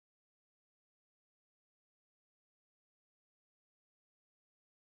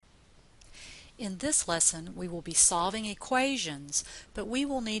In this lesson, we will be solving equations, but we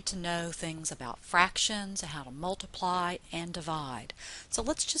will need to know things about fractions, how to multiply and divide. So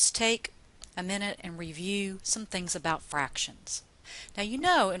let's just take a minute and review some things about fractions. Now you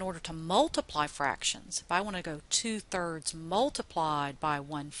know, in order to multiply fractions, if I want to go 2/3 multiplied by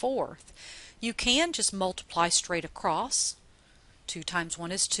 1/4, you can just multiply straight across. 2 times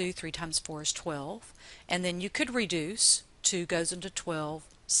 1 is 2, 3 times 4 is 12, and then you could reduce. 2 goes into 12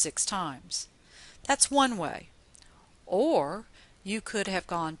 6 times. That's one way. Or you could have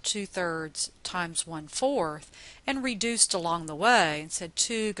gone 2/3 times 1/4 and reduced along the way and said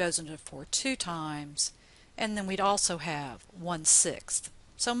 2 goes into 4 2 times, and then we'd also have 1/6.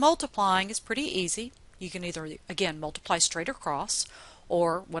 So multiplying is pretty easy. You can either, again, multiply straight across,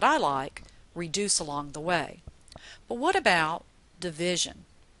 or what I like, reduce along the way. But what about division?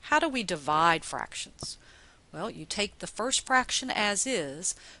 How do we divide fractions? Well, you take the first fraction as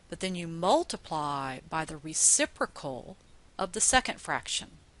is, but then you multiply by the reciprocal of the second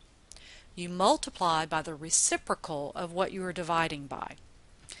fraction. You multiply by the reciprocal of what you are dividing by.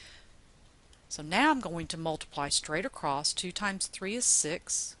 So now I'm going to multiply straight across. 2 times 3 is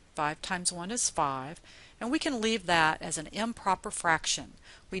 6, 5 times 1 is 5, and we can leave that as an improper fraction.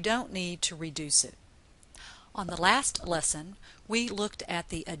 We don't need to reduce it. On the last lesson, we looked at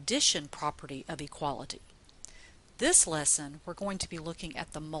the addition property of equality. This lesson, we're going to be looking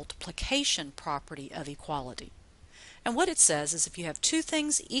at the multiplication property of equality. And what it says is if you have two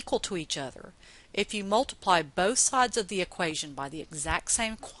things equal to each other, if you multiply both sides of the equation by the exact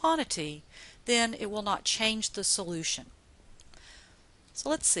same quantity, then it will not change the solution. So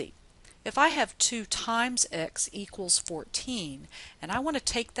let's see. If I have 2 times x equals 14, and I want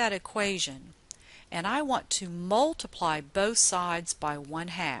to take that equation, and I want to multiply both sides by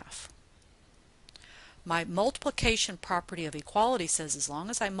 1/2. My multiplication property of equality says as long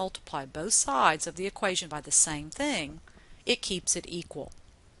as I multiply both sides of the equation by the same thing, it keeps it equal.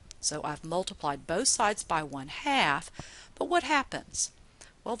 So I've multiplied both sides by 1/2, but what happens?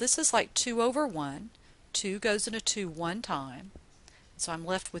 Well, this is like 2 over 1. 2 goes into 2 one time, so I'm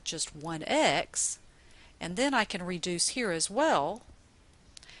left with just 1x, and then I can reduce here as well,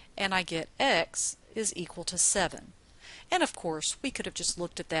 and I get x is equal to 7. And of course, we could have just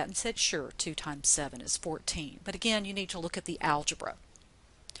looked at that and said, sure, 2 times 7 is 14. But again, you need to look at the algebra.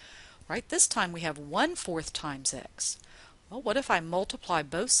 Right, this time we have 1/4 times x. Well, what if I multiply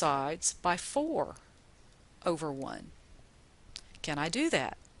both sides by 4 over 1? Can I do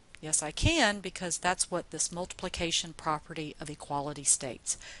that? Yes, I can, because that's what this multiplication property of equality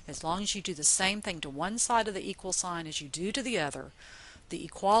states. As long as you do the same thing to one side of the equal sign as you do to the other, the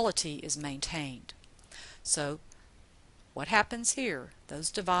equality is maintained. So what happens here?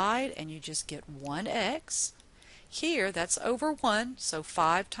 Those divide and you just get 1x. Here that's over 1, so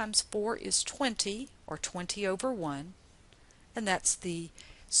 5 times 4 is 20, or 20 over 1, and that's the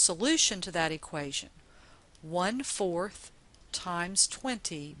solution to that equation. 1/4 times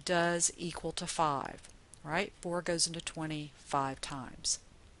 20 does equal to 5, right? 4 goes into 20 5 times.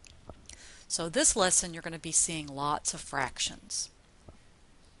 So this lesson you're going to be seeing lots of fractions.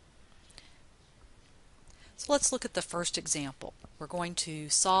 So let's look at the first example. We're going to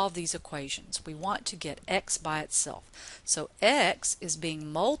solve these equations. We want to get x by itself. So x is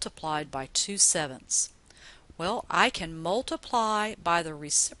being multiplied by 2/7. Well, I can multiply by the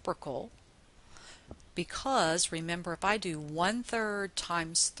reciprocal because, remember, if I do 1/3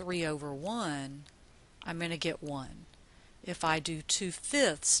 times 3 over 1, I'm going to get 1. If I do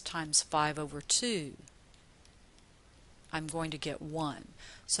 2/5 times 5 over 2, I'm going to get 1.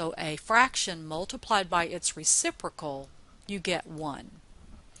 So a fraction multiplied by its reciprocal, you get 1.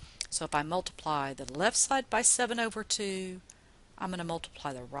 So if I multiply the left side by 7 over 2, I'm going to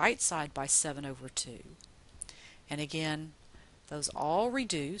multiply the right side by 7 over 2. And again, those all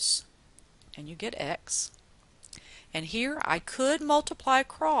reduce, and you get x. And here I could multiply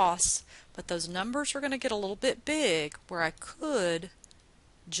across, but those numbers are going to get a little bit big, where I could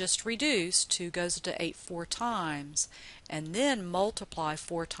just reduce. 2 goes into 8 4 times, and then multiply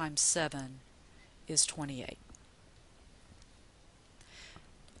 4 times 7 is 28.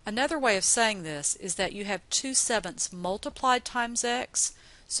 Another way of saying this is that you have 2/7 multiplied times x,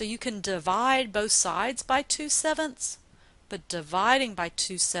 so you can divide both sides by 2/7, but dividing by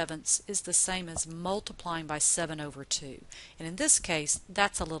 2/7 is the same as multiplying by 7 over 2. And in this case,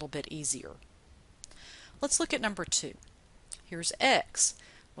 that's a little bit easier. Let's look at number 2. Here's x.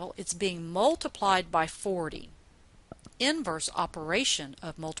 Well, it's being multiplied by 40. Inverse operation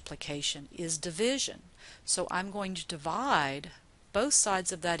of multiplication is division. So I'm going to divide both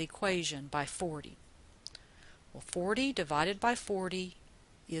sides of that equation by 40. Well, 40 divided by 40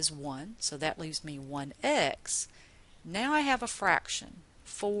 is 1, so that leaves me 1x. Now I have a fraction,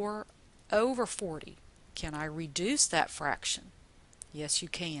 4 over 40. Can I reduce that fraction? Yes, you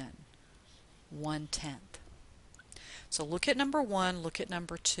can. 1/10. So look at number 1, look at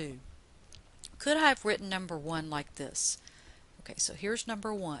number 2. Could I have written number 1 like this? Okay, so here's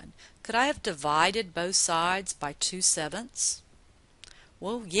number 1. Could I have divided both sides by 2/7?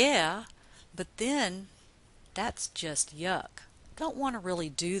 Well, yeah, but then that's just yuck. Don't want to really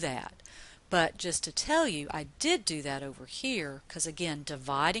do that. But just to tell you, I did do that over here because, again,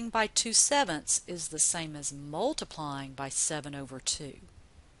 dividing by 2/7 is the same as multiplying by 7 over 2.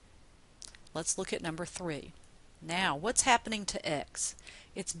 Let's look at number 3. Now, what's happening to x?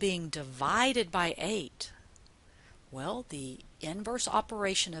 It's being divided by 8. Well, the inverse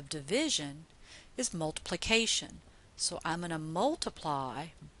operation of division is multiplication. So I'm going to multiply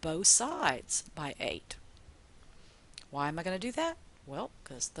both sides by 8. Why am I going to do that? Well,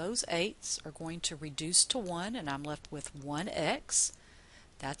 because those 8's are going to reduce to 1, and I'm left with 1x.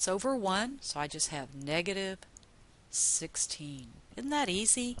 That's over 1, so I just have negative 16. Isn't that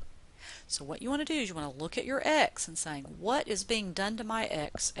easy? So what you want to do is you want to look at your x and saying, what is being done to my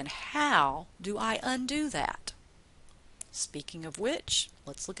x, and how do I undo that? Speaking of which,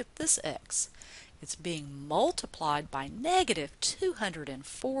 let's look at this x. It's being multiplied by negative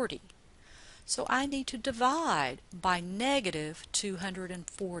 240. So I need to divide by negative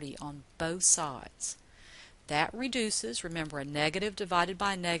 240 on both sides. That reduces, remember, a negative divided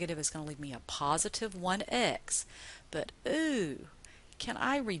by a negative is going to leave me a positive 1x. But ooh, can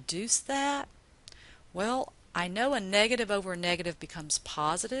I reduce that? Well, I know a negative over a negative becomes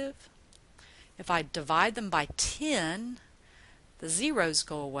positive. If I divide them by 10, the zeros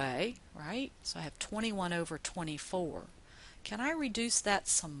go away, right? So I have 21 over 24. Can I reduce that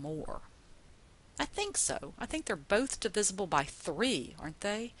some more? I think so. I think they're both divisible by 3, aren't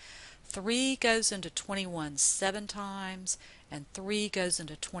they? 3 goes into 21 7 times, and 3 goes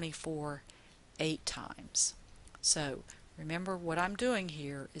into 24 8 times. So remember, what I'm doing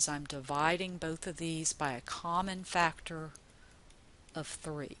here is I'm dividing both of these by a common factor of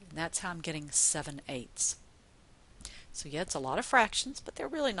 3. And that's how I'm getting 7/8. So yeah, it's a lot of fractions, but they're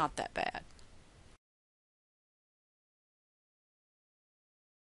really not that bad.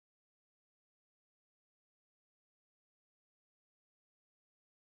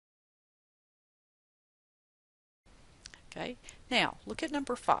 Okay, now look at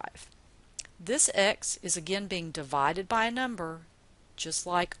number 5. This x is again being divided by a number, just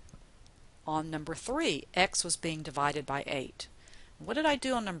like on number 3, x was being divided by 8. What did I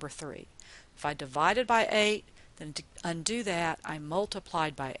do on number 3? If I divided by 8, then to undo that, I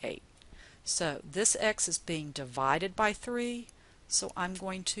multiplied by 8. So this x is being divided by 3, so I'm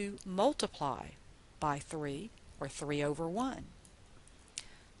going to multiply by 3, or 3 over 1.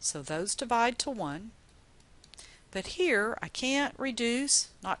 So those divide to 1. But here I can't reduce,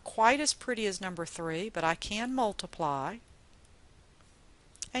 not quite as pretty as number 3, but I can multiply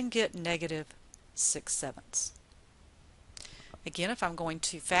and get negative 6/7. Again, if I'm going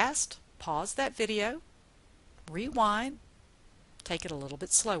too fast, pause that video, rewind, take it a little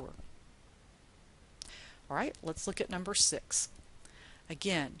bit slower. Alright, let's look at number 6.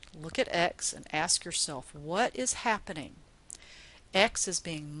 Again, look at x and ask yourself, what is happening? X is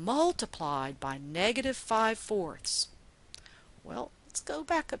being multiplied by negative 5/4. Well, let's go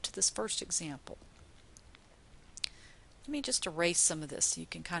back up to this first example. Let me just erase some of this so you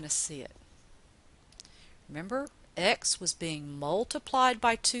can kind of see it. Remember, x was being multiplied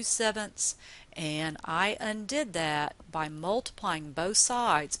by 2/7, and I undid that by multiplying both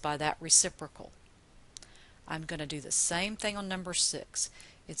sides by that reciprocal. I'm going to do the same thing on number 6.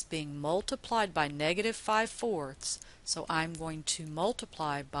 It's being multiplied by negative 5/4, so I'm going to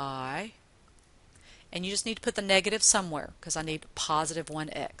multiply by, and you just need to put the negative somewhere because I need positive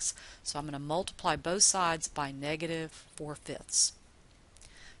 1x. So I'm going to multiply both sides by negative 4/5.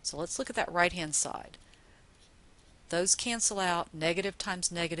 So let's look at that right hand side. Those cancel out. Negative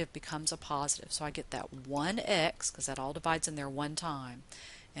times negative becomes a positive. So I get that 1x, because that all divides in there one time.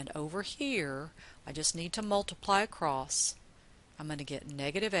 And over here, I just need to multiply across. I'm going to get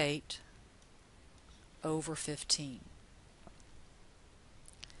negative 8 over 15.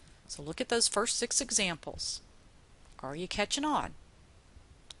 So look at those first 6 examples. Are you catching on?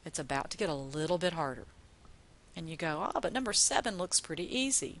 It's about to get a little bit harder. And you go, oh, but number 7 looks pretty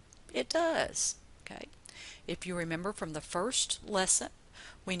easy. It does. Okay. If you remember from the first lesson,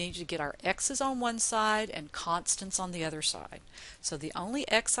 we need to get our x's on one side and constants on the other side. So the only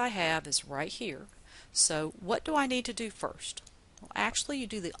x I have is right here. So what do I need to do first? Well, actually, you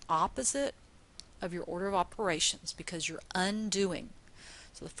do the opposite of your order of operations because you're undoing.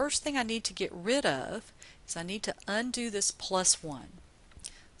 So the first thing I need to get rid of is I need to undo this plus 1.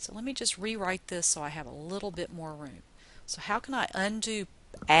 So let me just rewrite this so I have a little bit more room. So how can I undo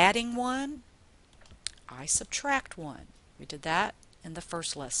adding 1? I subtract 1. We did that in the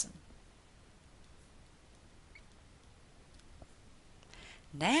first lesson.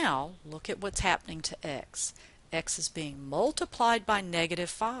 Now look at what's happening to x. X is being multiplied by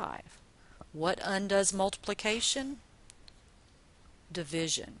 -5. What undoes multiplication?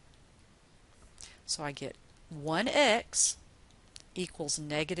 Division. So I get 1x equals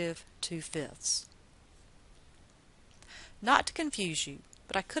 -2/5. Not to confuse you,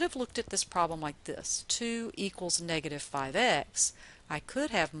 but I could have looked at this problem like this. 2 equals -5x. I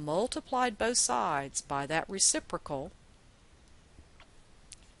could have multiplied both sides by that reciprocal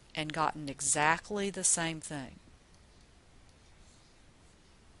and gotten exactly the same thing.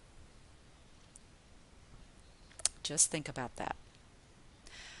 Just think about that.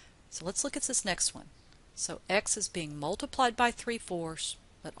 So let's look at this next one. So x is being multiplied by 3/4,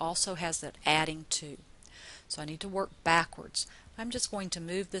 but also has that adding 2. So I need to work backwards. I'm just going to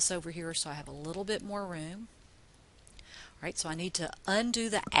move this over here so I have a little bit more room. Alright, so I need to undo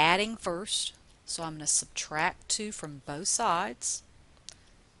the adding first. So I'm going to subtract 2 from both sides.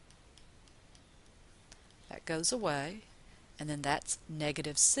 That goes away, and then that's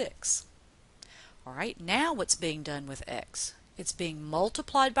 -6. Alright, now what's being done with x? It's being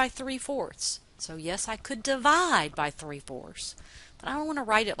multiplied by 3/4. So yes, I could divide by 3/4, but I don't want to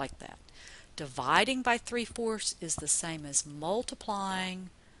write it like that. Dividing by 3/4 is the same as multiplying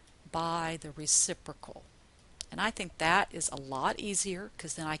by the reciprocal. And I think that is a lot easier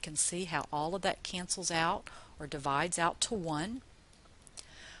because then I can see how all of that cancels out or divides out to 1.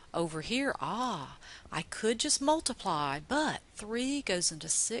 Over here, I could just multiply, but 3 goes into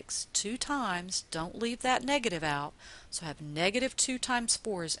 6 2 times. Don't leave that negative out. So I have -2 times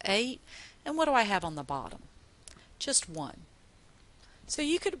 4 is 8. And what do I have on the bottom? Just 1. So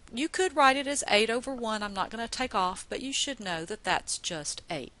you could write it as 8/1. I'm not going to take off, but you should know that that's just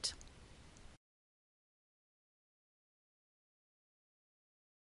 8.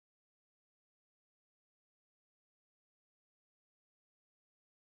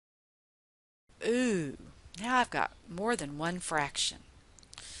 Ooh, now I've got more than one fraction.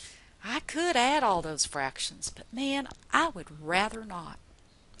 I could add all those fractions, but man, I would rather not.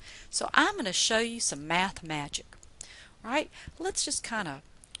 So I'm going to show you some math magic. Right? Let's just kind of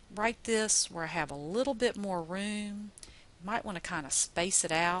write this where I have a little bit more room. You might want to kind of space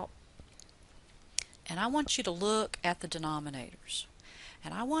it out. And I want you to look at the denominators.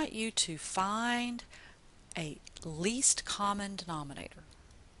 And I want you to find a least common denominator.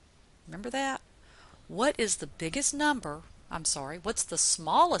 Remember that? What is the biggest number? What's the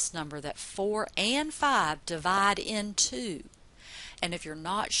smallest number that 4 and 5 divide into? And if you're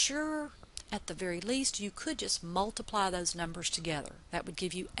not sure, at the very least, you could just multiply those numbers together. That would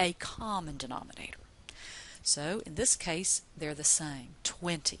give you a common denominator. So in this case, they're the same,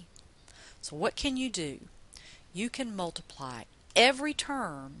 20. So what can you do? You can multiply every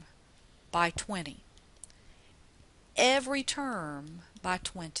term by 20. Every term by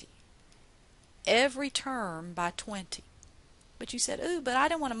 20. Every term by 20. But you said, ooh, but I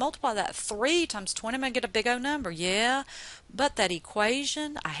don't want to multiply that. 3 times 20, I'm going to get a big O number. Yeah, but that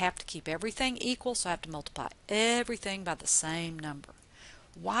equation, I have to keep everything equal, so I have to multiply everything by the same number.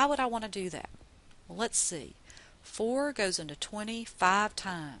 Why would I want to do that? Well, let's see. 4 goes into 20 5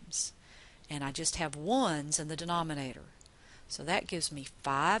 times, and I just have 1s in the denominator. So that gives me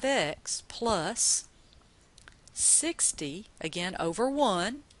 5x plus 60, again over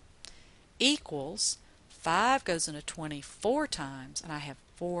 1, equals 5 goes into 20 4 times, and I have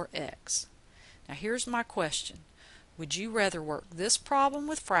 4x. Now here's my question. Would you rather work this problem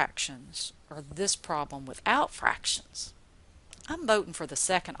with fractions or this problem without fractions? I'm voting for the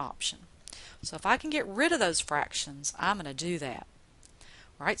second option. So if I can get rid of those fractions, I'm going to do that.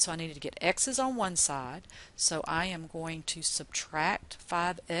 Alright, so I needed to get x's on one side, so I am going to subtract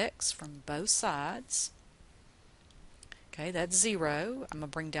 5x from both sides. Okay, that's 0. I'm going to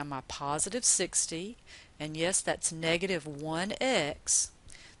bring down my positive 60. And yes, that's negative 1x.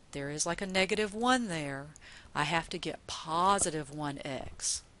 There is like a negative 1 there. I have to get positive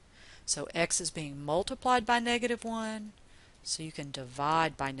 1x. So x is being multiplied by negative 1. So you can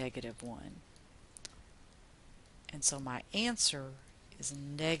divide by negative 1. And so my answer is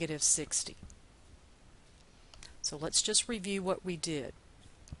negative 60. So let's just review what we did.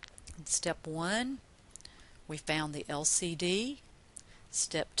 In step 1, we found the LCD.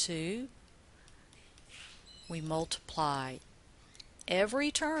 Step 2, we multiply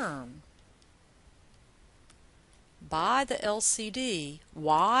every term by the LCD.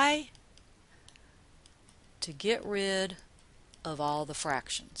 Why? To get rid of all the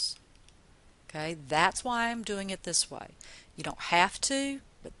fractions. Okay, that's why I'm doing it this way. You don't have to,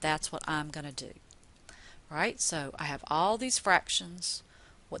 but that's what I'm going to do. All right, so I have all these fractions.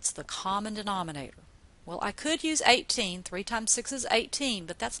 What's the common denominator? Well, I could use 18. 3 times 6 is 18,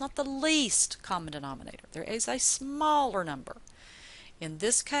 but that's not the least common denominator. There is a smaller number. In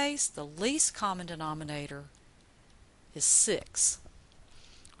this case, the least common denominator is 6.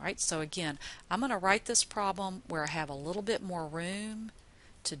 All right, so again, I'm going to write this problem where I have a little bit more room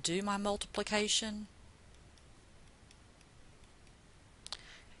to do my multiplication.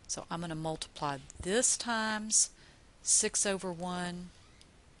 So I'm going to multiply this times 6 over 1.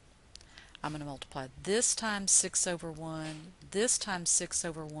 I'm going to multiply this times 6 over 1, this times 6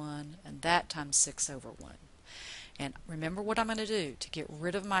 over 1, and that times 6 over 1. And remember what I'm going to do to get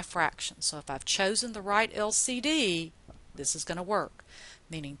rid of my fractions. So if I've chosen the right LCD, this is going to work.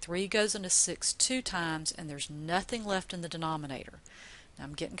 Meaning 3 goes into 6 2 times, and there's nothing left in the denominator. Now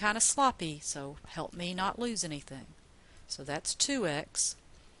I'm getting kind of sloppy, so help me not lose anything. So that's 2x.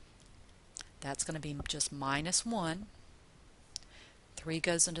 That's going to be just minus 1. 3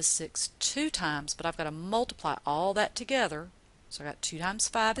 goes into 6 2 times, but I've got to multiply all that together. So I got 2 times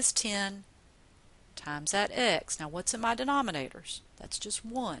 5 is 10 times that x. Now what's in my denominators? That's just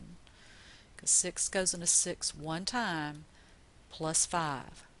 1. Because 6 goes into 6 one time, plus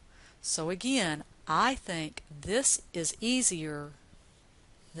 5. So again, I think this is easier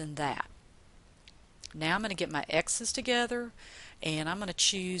than that. Now I'm going to get my x's together, and I'm going to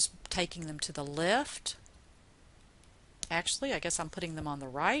choose taking them to the left. Actually, I guess I'm putting them on the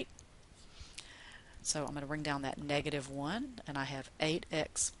right. So I'm going to bring down that negative 1, and I have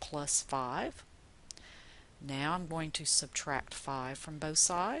 8x plus 5. Now I'm going to subtract 5 from both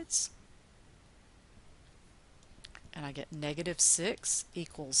sides. And I get negative 6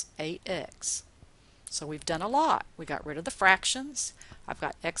 equals 8x. So we've done a lot. We got rid of the fractions. I've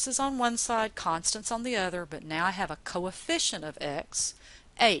got x's on one side, constants on the other, but now I have a coefficient of x,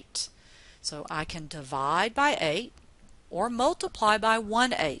 8. So I can divide by 8 or multiply by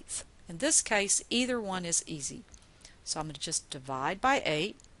 1/8. In this case, either one is easy. So I'm going to just divide by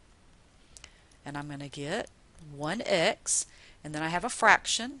 8, and I'm going to get 1x, and then I have a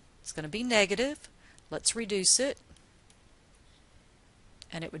fraction. It's going to be negative. Let's reduce it,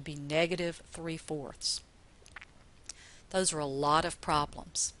 and it would be negative 3/4. Those are a lot of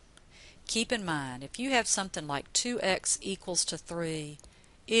problems. Keep in mind, if you have something like 2x equals to 3,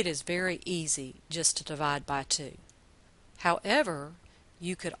 it is very easy just to divide by 2. However,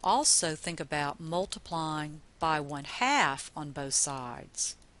 you could also think about multiplying by 1/2 on both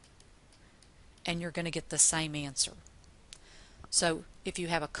sides, and you're going to get the same answer. So if you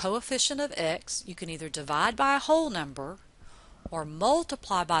have a coefficient of x, you can either divide by a whole number or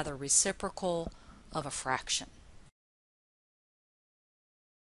multiply by the reciprocal of a fraction.